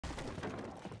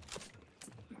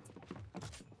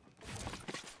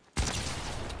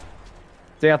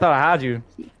See, I thought I had you.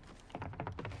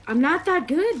 I'm not that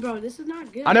good, bro. This is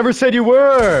not good. I never said you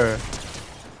were.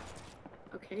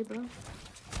 Okay, bro.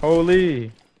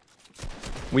 Holy.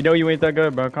 We know you ain't that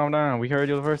good, bro. Calm down. We heard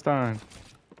you the first time.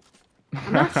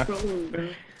 I'm not trolling, bro.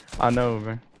 I know,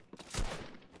 man.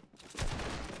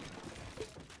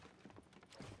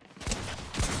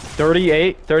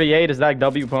 $38 is that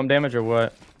W pump damage or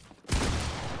what?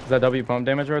 Is that W pump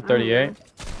damage or 38?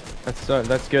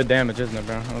 That's good damage, isn't it,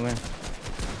 bro? Holy.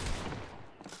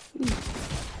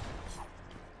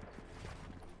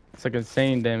 It's like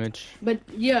insane damage. But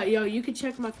yeah, yo, you can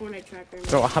check my Fortnite tracker.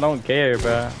 Bro, I don't care,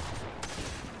 bro.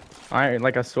 I ain't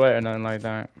like a sweat or nothing like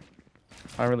that.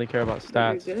 I don't really care about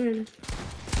stats. You're good.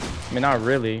 I mean, not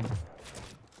really.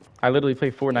 I literally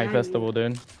play Fortnite Festival,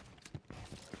 dude.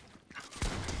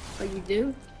 Oh, you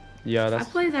do? Yeah, that's. I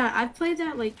played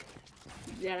that like.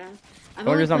 Yeah. The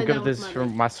only reason I'm good at this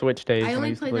from my Switch days. I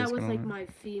only played that with like my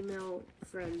female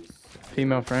friends.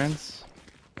 Female friends?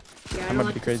 Yeah, that might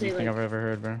be the craziest thing I've ever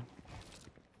heard, bro.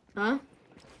 Huh?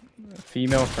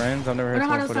 Female friends? I've never heard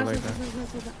someone put it like that.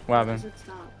 What happened?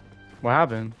 What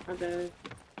happened? Okay.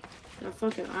 My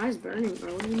fucking eyes burning,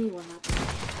 bro. What do you mean what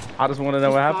happened? I just want to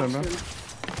know what happened, bro.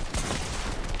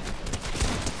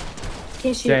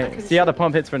 Can't shoot. See how the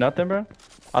pump hits for nothing, bro?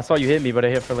 I saw you hit me, but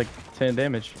it hit for like 10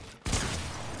 damage.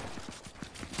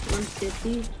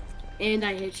 150, and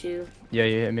I hit you. Yeah,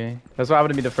 you hit me. That's what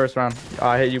happened to me the first round.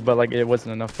 I hit you, but like it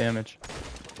wasn't enough damage.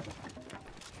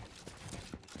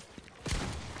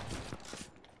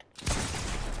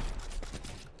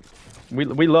 We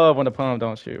love when the pump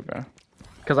don't shoot, bro.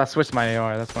 Cause I switched my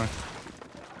AR. That's why.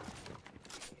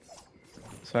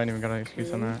 So I ain't even got an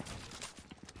excuse on that.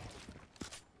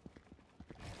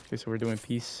 Okay, so we're doing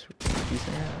peace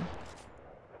here.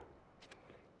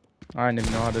 I didn't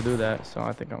even know how to do that, so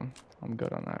I think I'm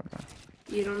good on that, bro.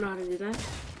 You don't know how to do that?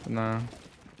 No.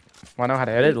 Well, I know how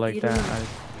to edit like that.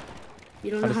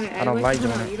 You don't know how to edit I don't like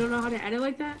doing it. You don't know how to edit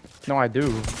like that? No, I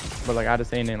do. But like I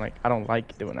just ain't like I don't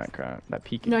like doing that crap. That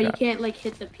peeking. No, crap. you can't like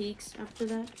hit the peaks after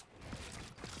that.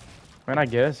 I mean, I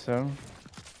guess so.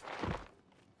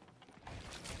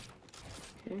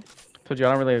 Okay. Told you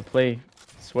I don't really play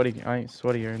sweaty. I ain't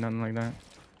sweaty or nothing like that.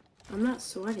 I'm not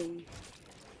sweating.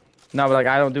 No, but like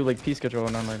I don't do like peace control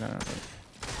or nothing like that.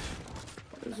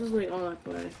 This is like all I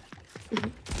play.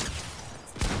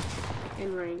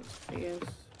 In ranked, I guess.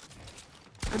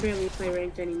 I barely play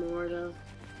ranked anymore though.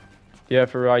 Yeah,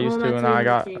 for real, I used to, and I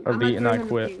got a beat and I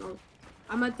quit.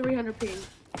 I'm at 300 ping.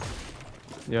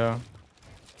 Yeah.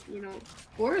 You know,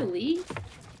 for elite.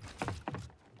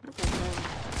 Not that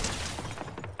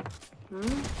bad.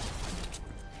 Huh?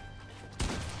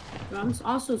 But I'm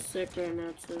also sick right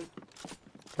now too.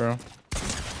 Bro.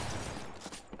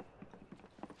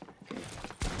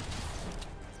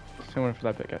 Still waiting for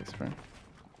that pickaxe, bro.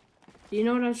 Do you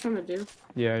know what I was trying to do?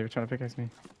 Yeah, you were trying to pickaxe me.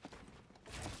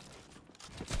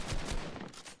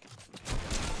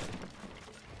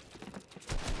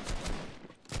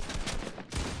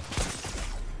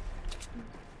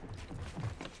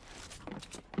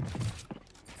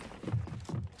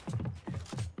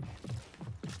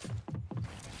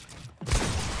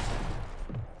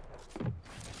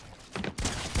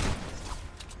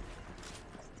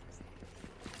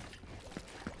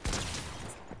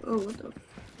 Oh, what the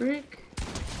frick?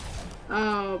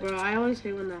 Oh, bro, I always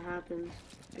hate when that happens.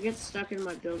 I get stuck in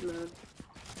my build mode.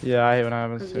 Yeah, I hate when that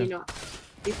happens too. You know,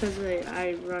 because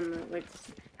I run like,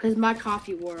 because my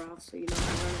coffee wore off, so you know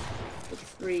I run like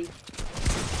 3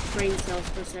 brain cells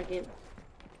per second.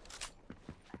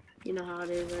 You know how it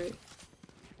is, right?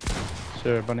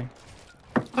 Sure, buddy.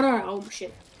 Hold on, oh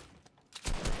shit.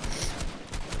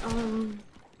 No,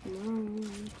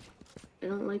 I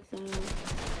don't like that.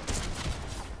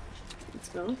 Let's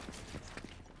go.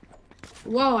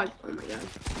 Whoa, oh my god.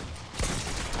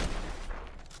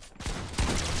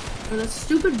 Oh, that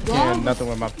stupid wall. Yeah, nothing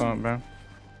with my pump, bro.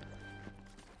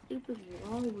 Stupid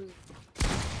wall was.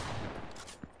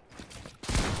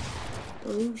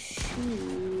 Oh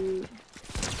shoot.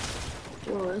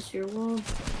 Whoa, that's your wall.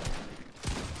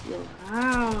 Yo,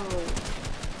 how?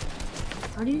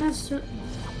 How do you guys so...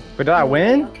 But did I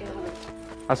win? Okay.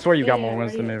 I swear you got more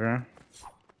wins than me, bro.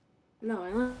 No,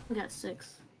 I only got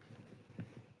 6.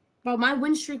 Bro, my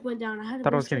win streak went down. I had a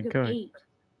win streak of 8.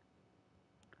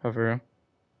 Oh, for real?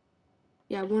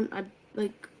 Yeah,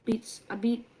 I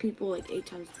beat people like 8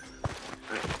 times.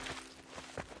 Alright.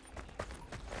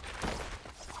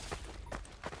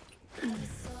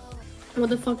 What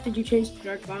the fuck did you change to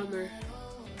Dark Bomber?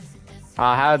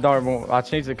 I had a dark bomb. I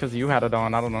changed it because you had it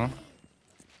on. I don't know.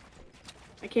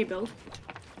 I can't build.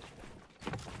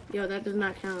 Yo, that does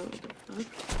not count. What the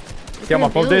fuck? See, my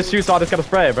pump did shoot, so I just gotta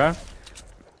spray it, bro.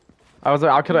 I was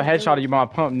like, I could have headshotted you, but my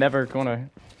pump never gonna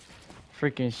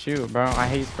freaking shoot, bro. I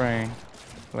hate spraying.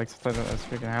 Like, I just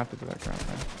freaking have to do that crap,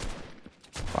 man.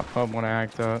 My pump wanna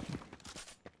act up.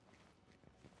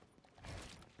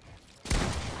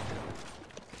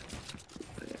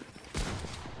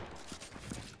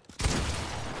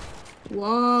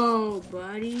 Whoa,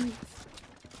 buddy.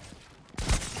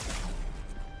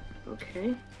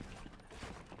 Okay.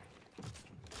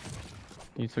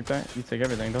 You took that? You take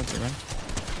everything, don't you, man?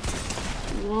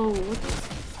 Whoa, what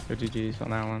the? Good GG's on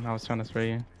that one. I was trying to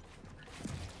spray you.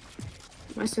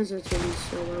 My sensitivity is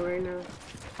so low right now.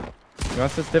 Your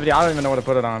sensitivity? I don't even know what to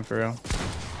put it on, for real.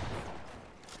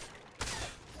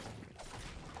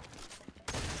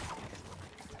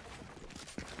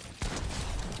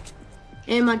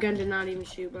 And my gun did not even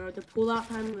shoot, bro. The pull-out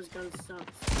time of his gun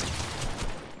sucks.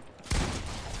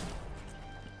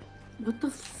 What the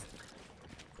f...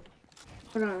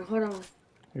 Hold on, hold on.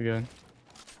 You're good.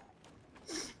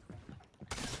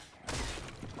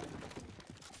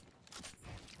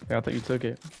 Yeah, I thought you took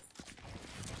it.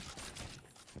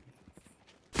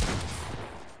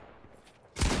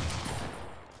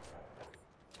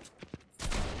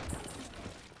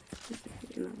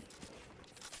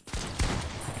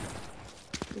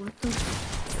 What the...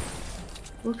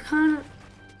 What kind of...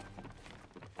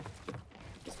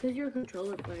 It's because you're a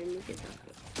controller player and you get that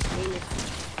aim assist.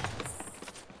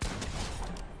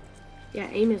 Yeah,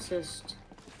 aim assist.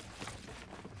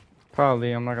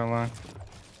 Probably, I'm not gonna lie.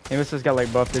 Amos just got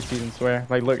like buffed this season, swear.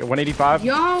 Like, look, 185.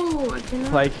 Yo, I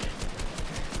cannot. Like,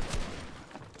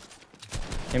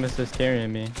 Amos is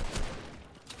carrying me.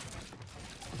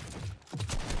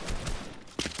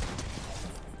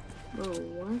 Bro,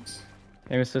 what?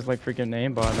 Amos is like freaking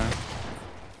aimbot now.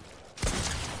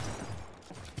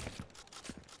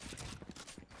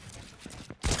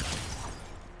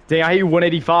 Dang, I hit you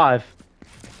 185.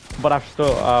 But I still,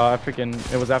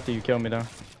 it was after you killed me though.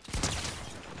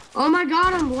 Oh my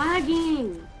god, I'm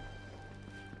lagging!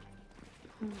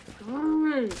 Oh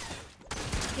my god.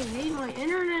 I hate my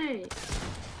internet.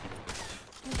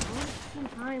 All the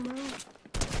time, bro.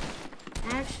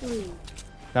 Actually.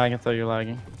 Now I can tell you're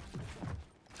lagging.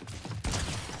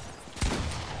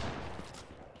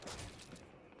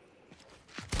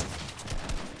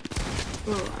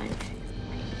 Bro,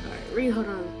 alright, hold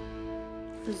on.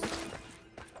 Cause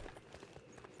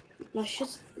my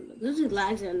shit's literally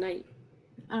lags at night.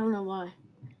 I don't know why.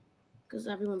 Because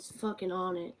everyone's fucking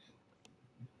on it.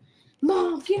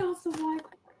 Mom, get off the mic.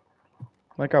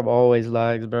 Like I've always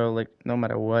lags, bro. Like no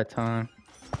matter what time.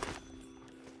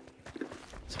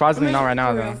 Surprisingly not right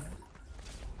now though.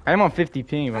 I am on 50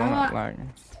 ping, but I'm not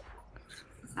lagging.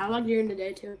 I lag during the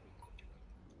day too.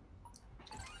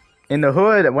 In the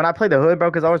hood, when I play the hood, bro,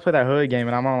 because I always play that hood game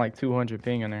and I'm on like 200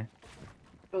 ping in there.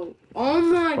 Oh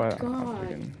my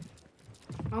god.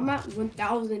 I'm at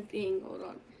 1000 ping. Hold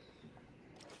on.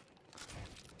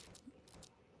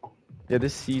 Yeah,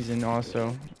 this season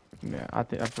also. Yeah, I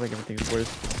feel like everything's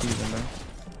worse this season though.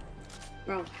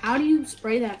 Bro, how do you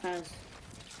spray that fast?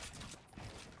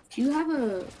 Do you have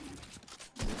a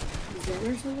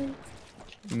Zen or something?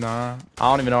 Nah,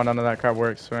 I don't even know how none of that crap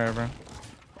works, swear, bro.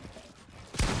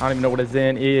 I don't even know what a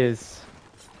Zen is.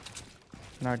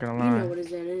 Not gonna lie. You know what a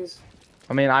Zen is.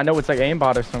 I mean, I know it's like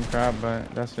aimbot or some crap,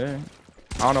 but that's it.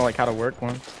 I don't know like how to work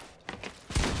one.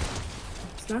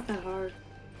 It's not that hard.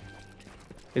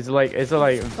 Is it like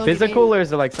physical or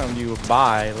is it like something you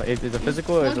buy? Like, is it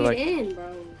physical or is it like in,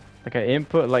 bro. Like an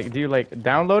input? Like, do you like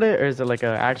download it or is it like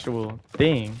an actual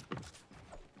thing?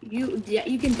 You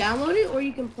can download it or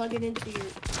you can plug it into your.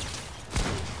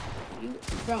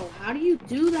 Bro, how do you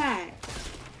do that?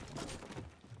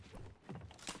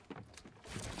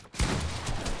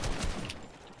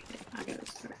 Okay, I gotta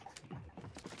start.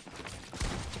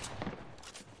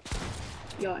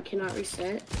 Yo, I cannot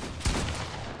reset.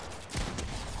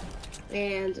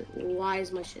 And why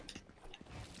is my shit?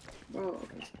 Bro,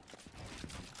 okay.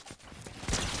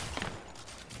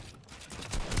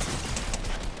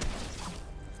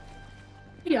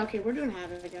 Yeah, okay, we're doing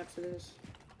Havoc after this.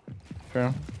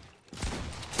 True.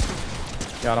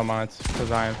 Yeah, I don't mind because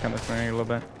I am kind of swinging a little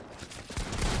bit.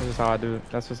 This is how I do it.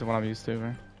 That's just what I'm used to,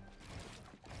 man.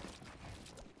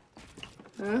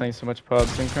 Huh? Playing so much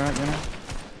pubs and crap, you know?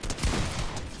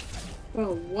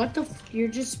 Bro, what the f— you're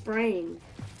just spraying.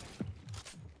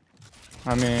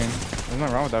 I mean, there's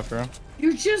nothing wrong with that, bro.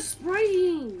 You're just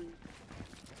spraying!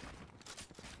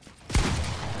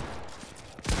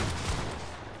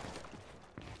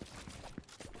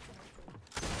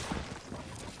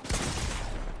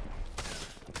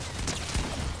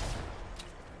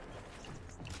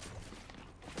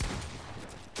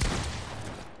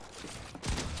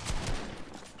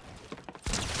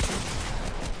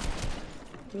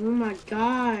 Oh my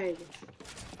god.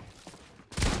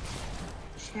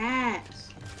 Chat.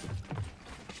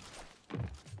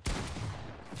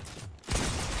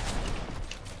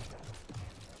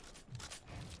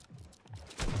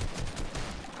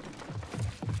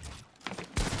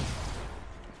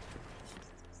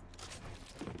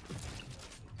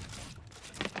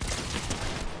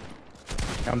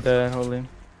 I'm dead, holy.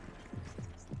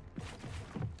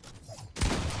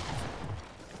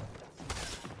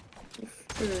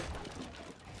 Sure.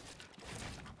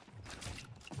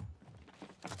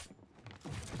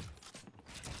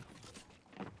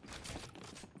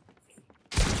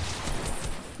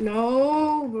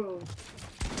 No, bro.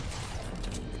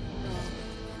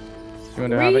 You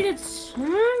wanna have Read it? it,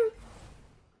 son.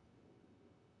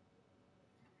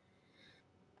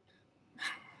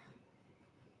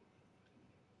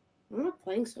 I'm not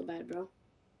playing so bad, bro.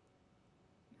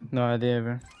 No idea,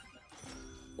 bro.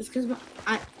 It's because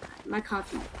my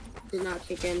coffee did not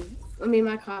kick in. I mean,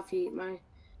 my coffee wore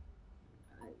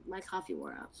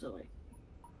out, so like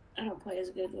I don't play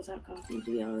as good without coffee,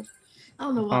 to be honest. I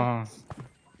don't know why.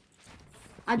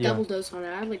 I Yeah. double dose on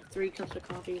it. I had like 3 cups of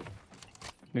coffee.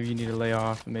 Maybe you need to lay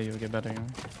off and maybe you'll get better, you know?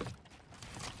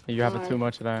 You having too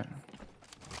much of that.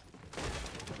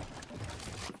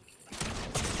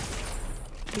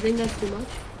 You think that's too much?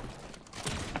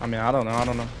 I mean, I don't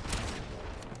know.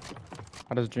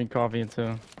 I just drink coffee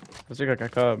until I drink like a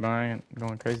cup, but I ain't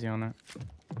going crazy on that.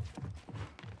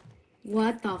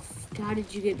 What the f? How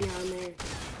did you get behind there?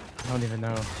 I don't even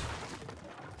know.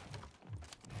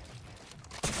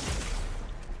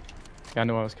 Yeah, I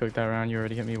knew I was cooked that round. You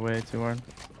already hit me way too hard.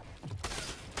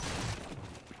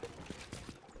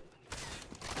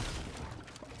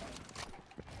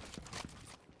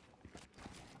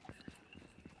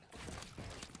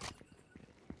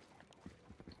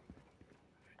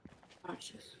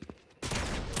 Watch this.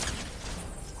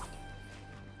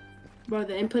 Bro,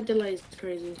 the input delay is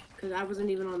crazy. Because I wasn't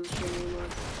even on the screen anymore.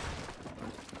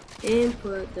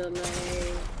 Input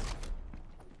delay.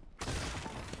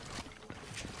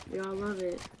 Y'all love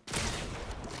it.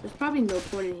 There's probably no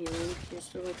point in healing. You're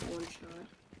still like a 1 shot.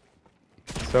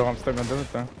 So I'm still gonna do it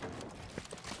though.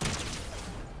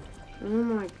 Oh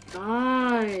my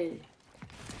god. I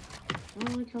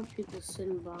don't like how people sit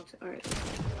in box. Alright.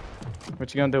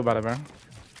 What you gonna do about it, bro?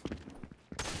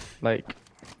 Like,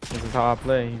 this is how I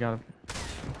play. You gotta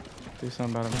do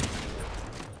something about it, man.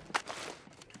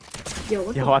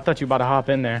 Yo, I thought you about to hop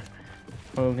in there.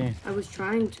 Holy. I was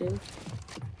trying to.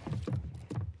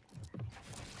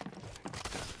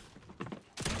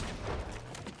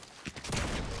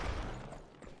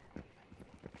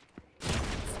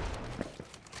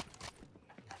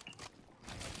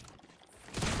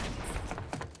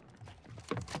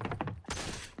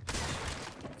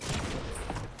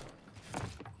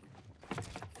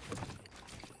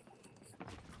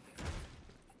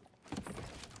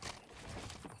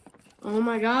 Oh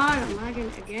my god, I'm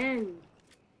lagging again.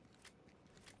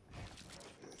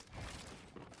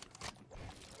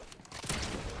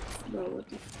 Bro, what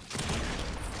the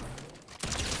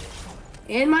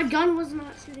And my gun was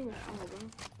not shooting at all, bro.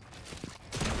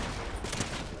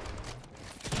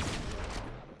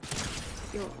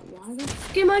 Yo, why the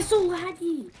fuck am I so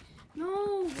laggy?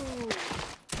 No, bro.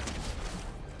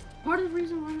 Part of the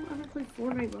reason why I don't ever play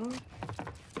Fortnite, bro.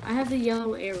 I have the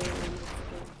yellow arrow.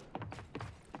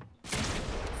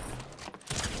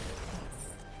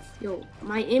 Yo,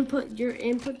 your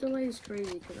input delay is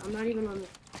crazy because I'm not even on the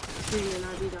screen and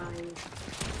I be dying.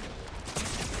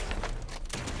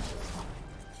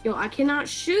 Yo, I cannot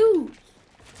shoot.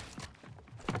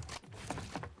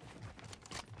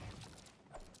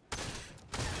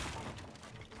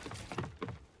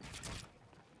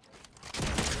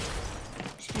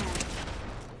 Chat.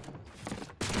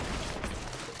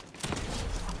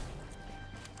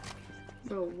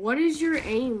 Bro, what is your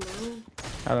aim, bro?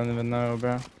 I don't even know,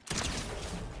 bro.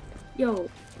 Yo.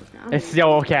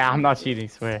 Okay, I'm not cheating,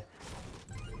 swear.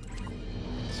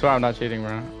 Swear I'm not cheating,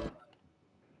 bro.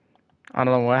 I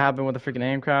don't know what happened with the freaking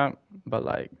aim crap, but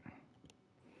like,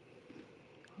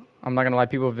 I'm not gonna lie,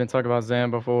 people have been talking about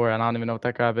Zen before, and I don't even know what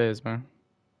that crap is, man.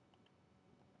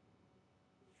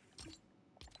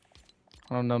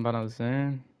 I don't know about no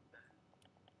Zen.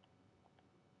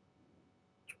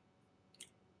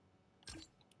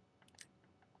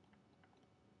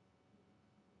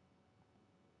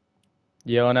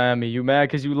 Yelling at me, you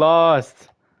mad cause you lost?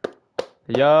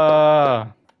 Yeah.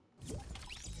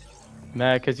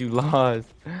 Mad cause you lost.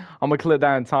 I'm gonna clip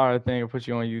that entire thing and put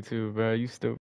you on YouTube, bro. You stupid.